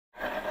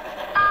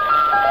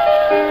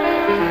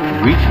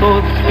Reach for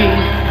the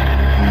speed,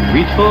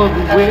 reach for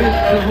the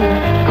whistle,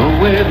 go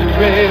where the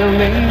rail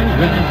may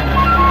run.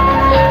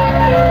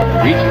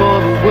 Reach for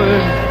the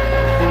word,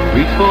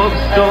 reach for the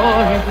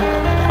story,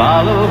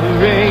 follow the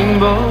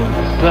rainbow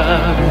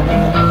sun.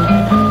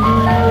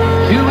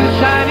 To a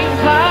shining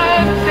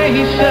fire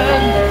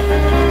station,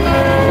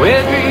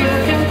 where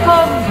dreams can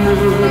come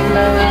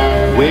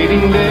true,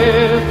 waiting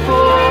there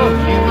for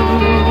you.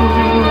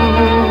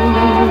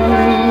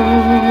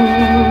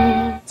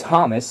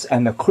 Thomas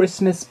and the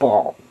Christmas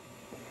Ball.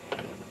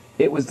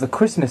 It was the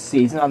Christmas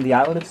season on the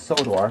island of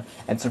Sodor,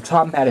 and Sir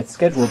Tom had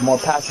scheduled more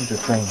passenger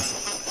trains.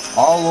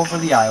 All over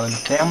the island,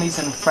 families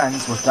and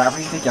friends were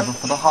gathering together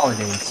for the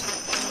holidays.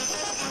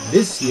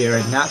 This year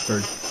at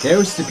Knapford, there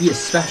was to be a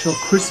special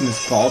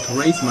Christmas ball to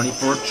raise money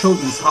for a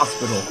children's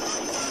hospital.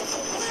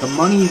 The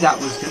money that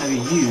was going to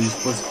be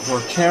used was for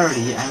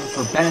charity and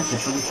for benefit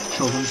for the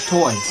children's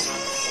toys.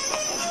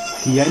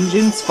 The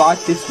engines thought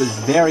this was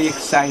very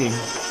exciting,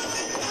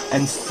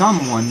 and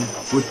someone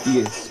would be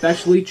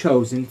especially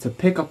chosen to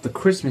pick up the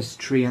Christmas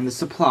tree and the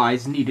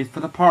supplies needed for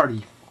the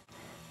party.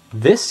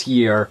 This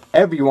year,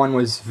 everyone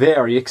was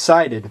very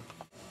excited.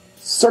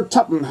 Sir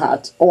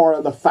Tuppenhat,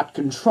 or the Fat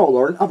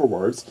Controller in other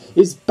words,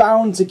 is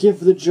bound to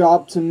give the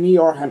job to me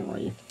or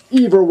Henry.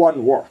 Either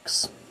one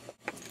works.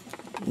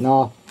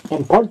 No,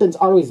 importance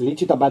always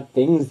leads you to bad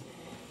things.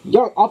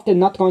 You're often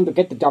not going to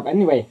get the job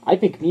anyway. I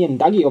think me and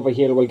Dougie over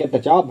here will get the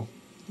job.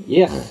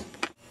 Yuck.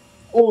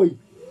 Oi,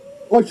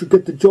 I should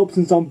get the job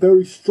since I'm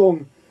very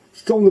strong.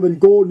 Stronger than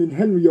Gordon and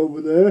Henry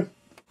over there.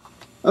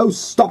 Oh,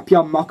 stop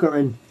your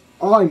muckering.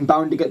 I'm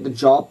bound to get the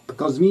job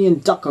because me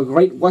and Duck are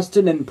Great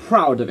Western and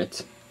proud of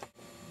it.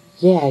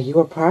 Yeah, you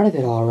were proud of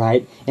it all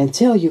right,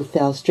 until you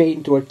fell straight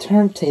into a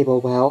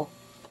turntable well.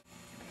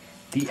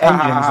 The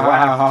engines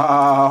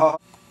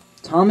laughed.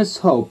 Thomas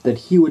hoped that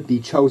he would be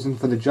chosen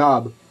for the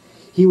job.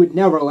 He would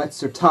never let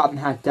Sir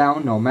Toppenhat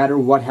down no matter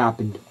what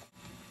happened.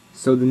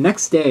 So the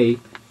next day,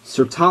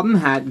 Sir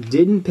Toppenhat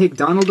didn't pick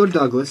Donald or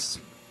Douglas,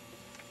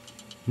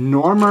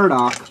 nor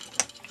Murdoch,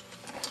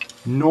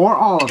 nor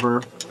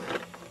Oliver,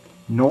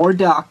 nor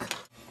Duck,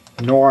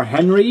 nor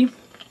Henry,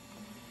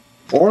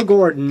 or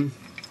Gordon,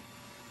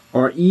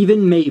 or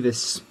even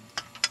Mavis.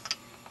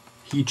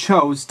 He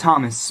chose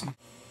Thomas.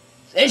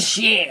 This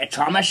year,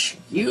 Thomas,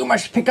 you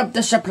must pick up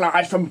the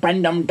supplies from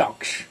Brendam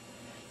Docks.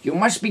 You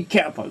must be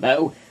careful,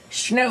 though.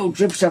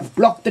 Snowdrifts have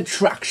blocked the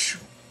tracks.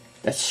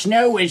 The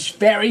snow is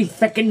very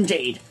thick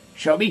indeed,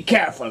 so be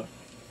careful.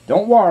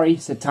 Don't worry,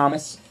 said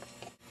Thomas.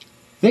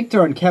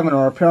 Victor and Kevin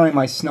are repairing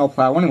my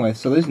snowplow anyway,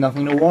 so there's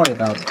nothing to worry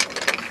about.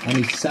 And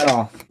he set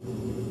off.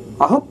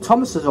 I hope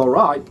Thomas is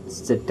alright,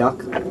 said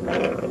Duck.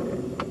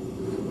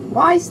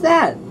 Why's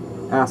that?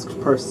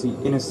 Asked Percy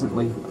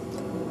innocently.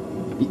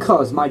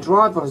 Because my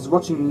driver was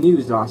watching the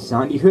news last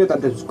night and he heard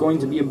that there was going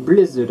to be a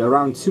blizzard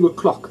around 2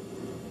 o'clock.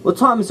 What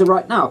time is it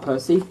right now,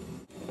 Percy?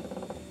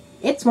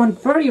 It's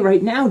 1:30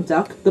 right now,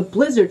 Duck. The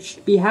blizzard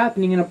should be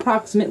happening in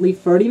approximately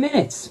 30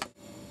 minutes.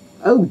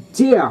 Oh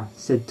dear,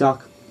 said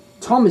Duck.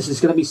 Thomas is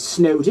going to be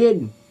snowed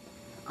in.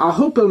 I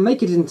hope he'll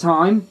make it in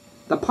time.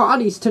 The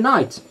party's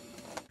tonight.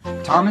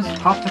 Thomas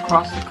hopped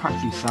across the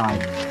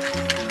countryside.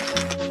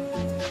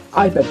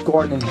 I bet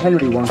Gordon and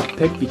Henry weren't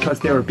picked because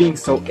they were being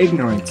so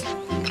ignorant,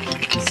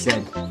 he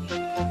said.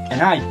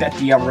 And I bet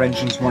the other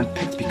engines weren't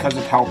picked because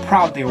of how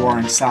proud they were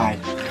inside.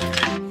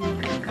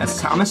 As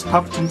Thomas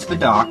puffed into the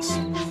docks,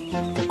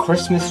 the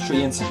Christmas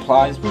tree and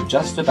supplies were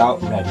just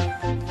about ready.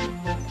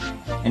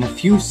 In a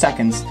few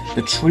seconds,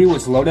 the tree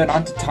was loaded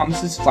onto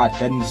Thomas's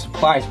flatbed and the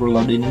supplies were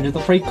loaded into the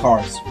freight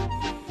cars.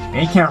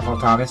 Be careful,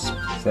 Thomas,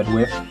 said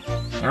Whiff.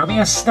 There'll be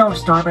a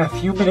snowstorm in a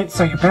few minutes,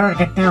 so you better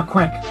get there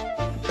quick.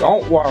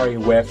 Don't worry,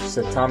 Whiff,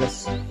 said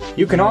Thomas.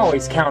 You can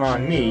always count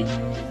on me.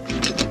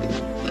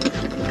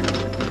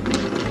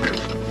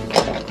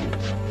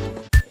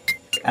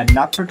 At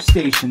Knapford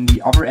Station,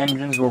 the other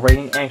engines were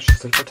waiting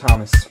anxiously for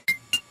Thomas.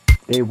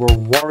 They were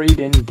worried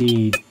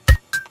indeed.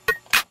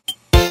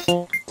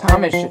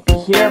 Thomas should be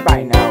here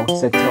by now,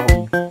 said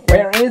Toby.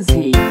 Where is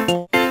he?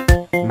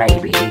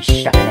 Maybe he's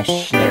stuck in a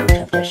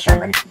snowdrift or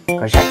something,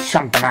 because that's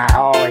something I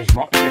always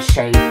wanted to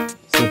say,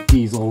 said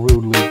Diesel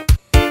rudely.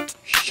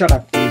 Shut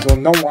up, Diesel.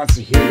 No one wants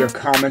to hear your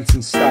comments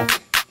and stuff,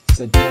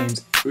 said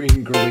James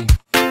angrily.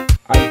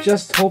 I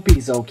just hope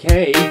he's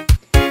okay,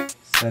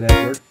 said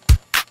Edward.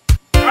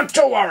 Not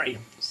to worry,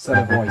 said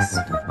a voice.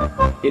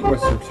 It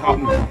was Sir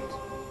Toppenhat.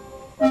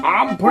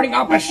 I'm putting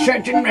up a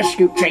search and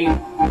rescue team.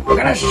 We're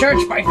gonna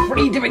search by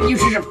 3 different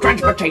uses of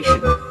transportation.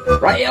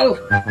 Rail,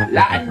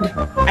 land,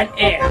 and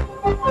air.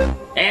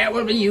 Air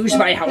will be used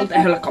by Howell the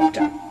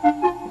helicopter.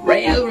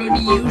 Rail will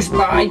be used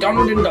by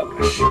Donald and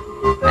Douglas.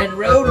 And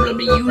road will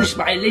be used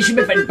by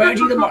Elizabeth and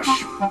Bertie the bus.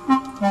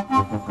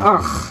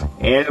 Ugh,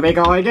 here we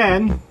go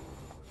again.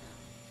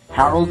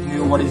 Harold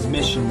knew what his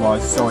mission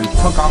was, so he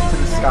took off to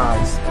the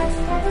skies.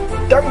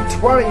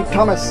 Don't worry,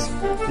 Thomas,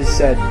 he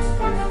said.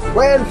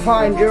 We'll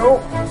find you.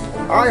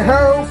 I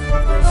hope.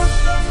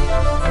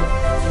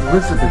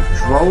 Elizabeth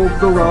drove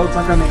the roads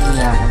like a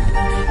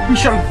maniac. We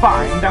shall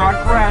find our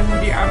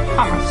granddear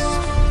Thomas.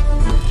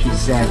 she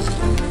said.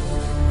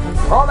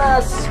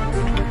 Thomas!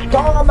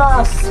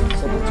 Thomas!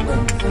 said the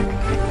twins.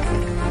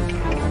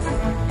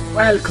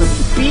 Well, could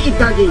it be,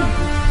 Dougie?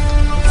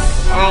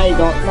 I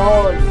don't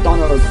know,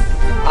 Donald.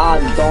 I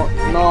don't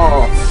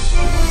know.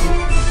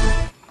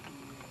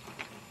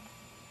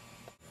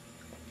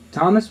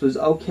 Thomas was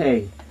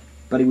okay,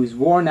 but he was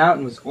worn out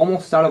and was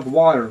almost out of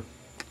water.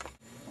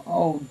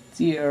 "Oh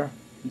dear,"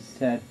 he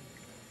said.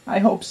 "I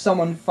hope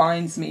someone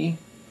finds me.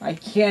 I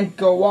can't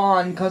go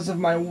on because of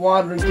my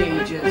water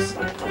gauges."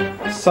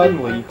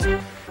 Suddenly,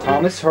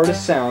 Thomas heard a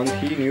sound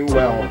he knew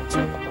well.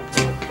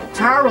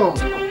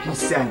 Harold, he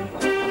said.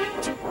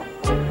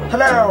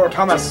 Hello,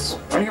 Thomas.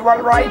 Are you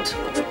all right?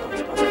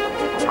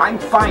 I'm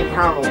fine,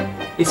 Harold.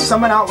 Is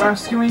someone out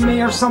rescuing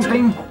me or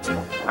something?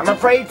 I'm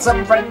afraid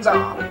some friends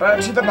are.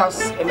 Bertie the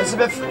bus,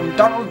 Elizabeth, and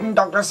Donald and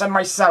Douglas and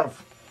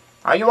myself.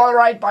 Are you all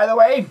right, by the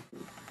way?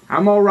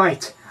 I'm all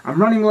right.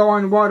 I'm running low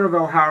on water,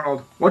 though,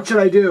 Harold. What should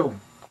I do?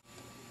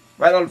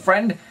 Well, old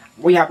friend,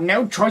 we have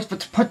no choice but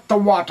to put the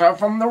water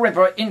from the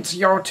river into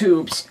your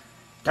tubes.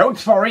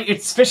 Don't worry,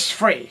 it's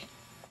fish-free.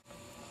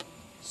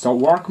 So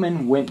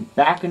workmen went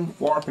back and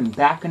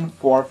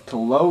forth to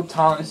load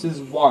Thomas's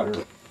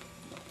water.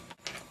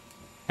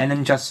 And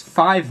in just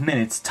 5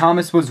 minutes,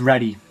 Thomas was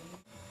ready.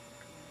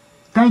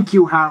 "Thank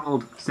you,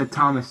 Harold," said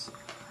Thomas.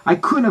 "I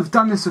couldn't have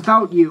done this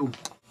without you."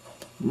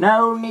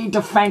 No need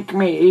to thank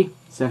me,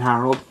 said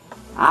Harold.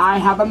 I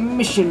have a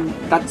mission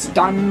that's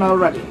done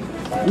already.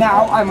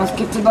 Now I must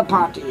get to the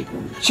party.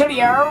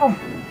 Cheerio!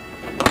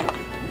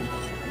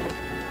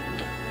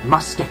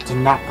 "Must get to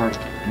Nappert.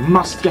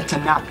 Must get to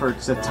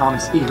Nappert," said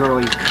Thomas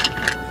eagerly.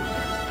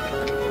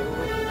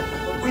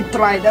 We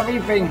tried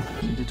everything,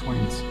 Said the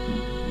twins.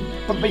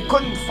 but we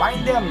couldn't find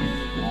him.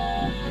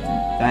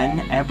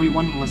 Then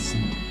everyone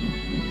listened.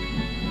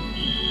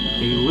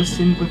 They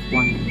listened with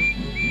wonder.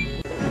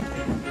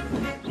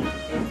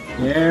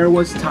 There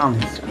was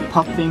Thomas,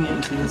 puffing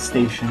into the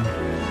station.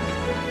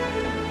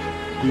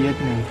 He had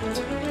made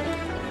it.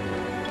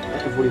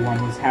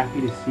 Everyone was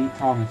happy to see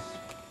Thomas.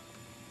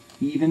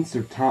 Even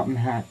Sir Topham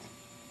Hatt.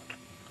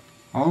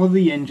 All of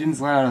the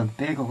engines let out a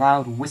big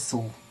loud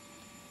whistle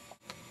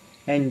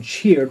and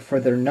cheered for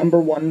their number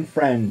one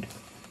friend.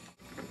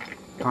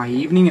 By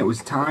evening it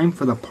was time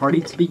for the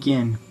party to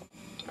begin.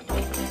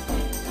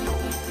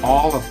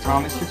 All of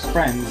Thomas's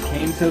friends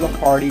came to the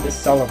party to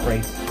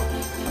celebrate.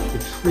 The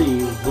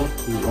tree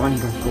looked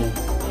wonderful.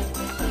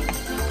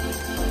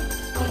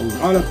 A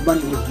lot of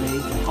money was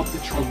made to help the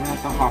children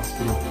at the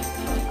hospital.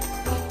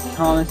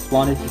 Thomas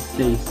wanted to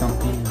say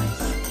something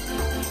nice.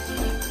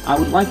 "I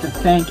would like to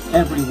thank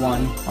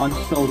everyone on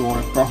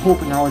Sodor for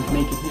hoping I would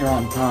make it here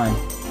on time.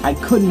 I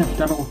couldn't have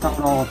done it without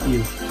all of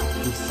you,"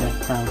 he said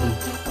proudly.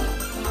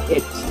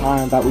 It's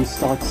time that we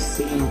start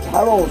singing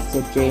carols,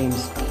 said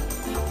James.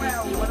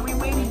 Well, what are we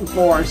waiting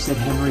 "For," said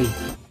Henry.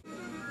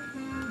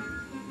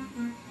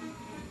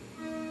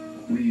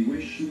 We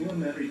wish you a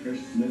Merry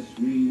Christmas,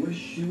 we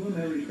wish you a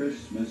Merry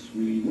Christmas,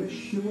 we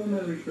wish you a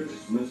Merry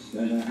Christmas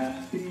and a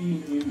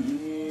Happy New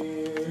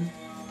Year.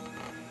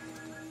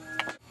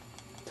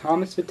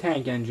 Thomas the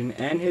Tank Engine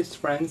and his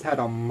friends had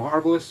a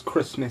marvelous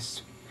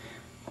Christmas.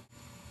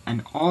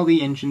 And all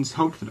the engines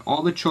hoped that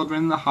all the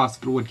children in the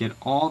hospital would get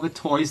all the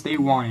toys they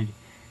wanted.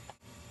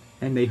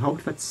 And they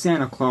hoped that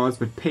Santa Claus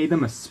would pay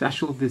them a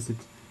special visit,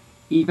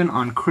 even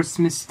on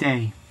Christmas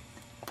Day.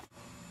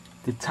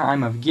 The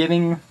time of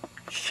giving,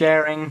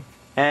 sharing,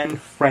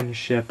 and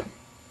friendship.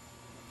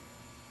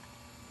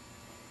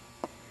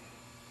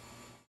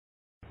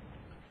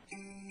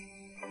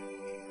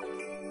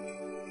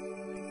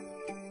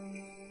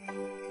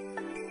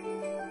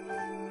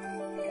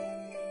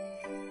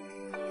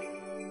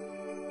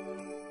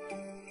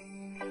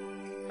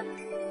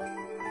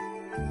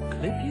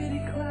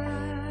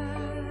 Clickety-clack,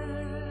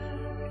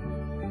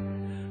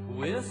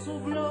 whistle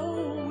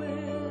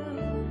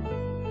blowing,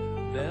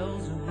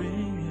 bells are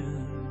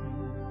ringing,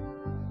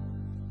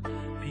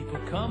 people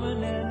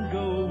coming and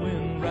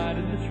going,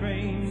 riding the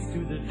trains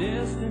to the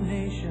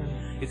destination.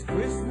 It's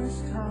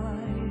Christmas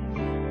time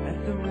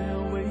at the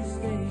railway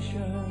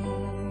station.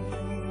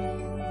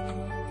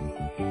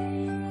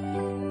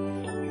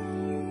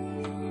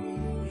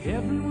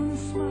 Everyone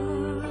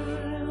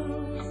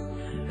smiles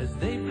as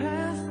they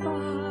pass by.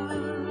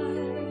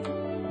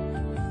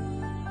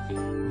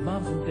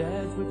 Moms and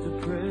dads with the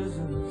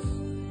presents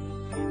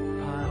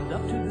piled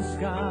up to the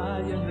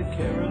sky, and the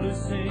carolers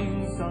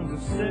sing songs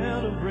of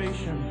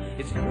celebration.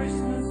 It's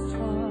Christmas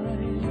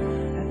time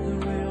at the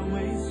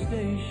railway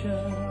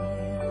station.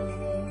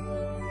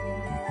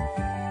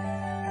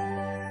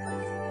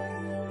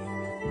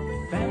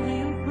 Family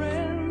and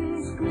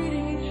friends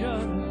greeting each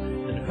other,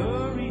 then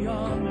hurry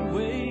on their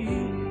way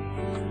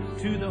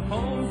to the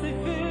homes they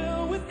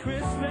fill with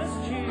Christmas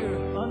cheer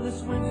on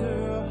this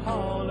winter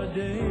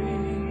holiday.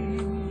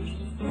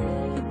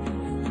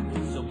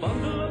 So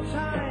bundle up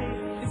tight,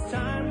 it's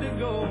time to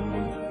go,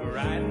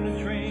 riding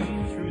the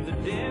train through the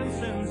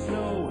dancing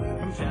snow,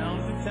 from town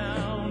to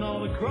town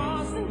all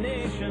across the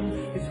nation.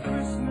 It's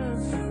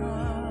Christmas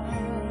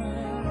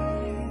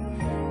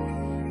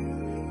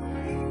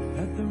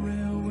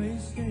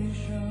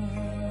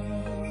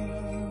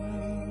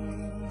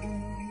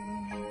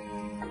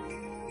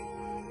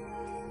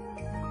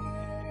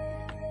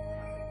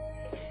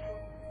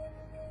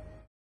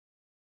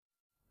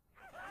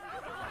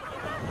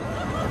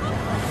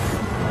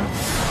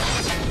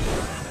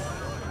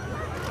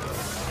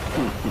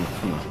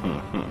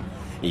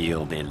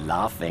You'll be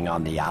laughing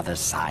on the other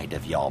side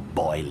of your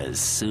boilers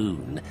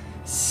soon,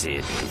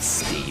 silly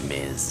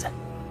steamers.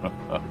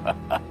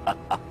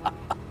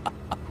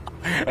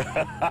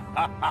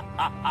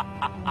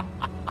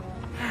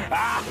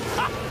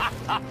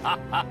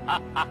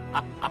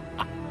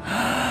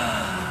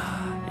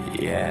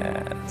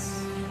 Yes.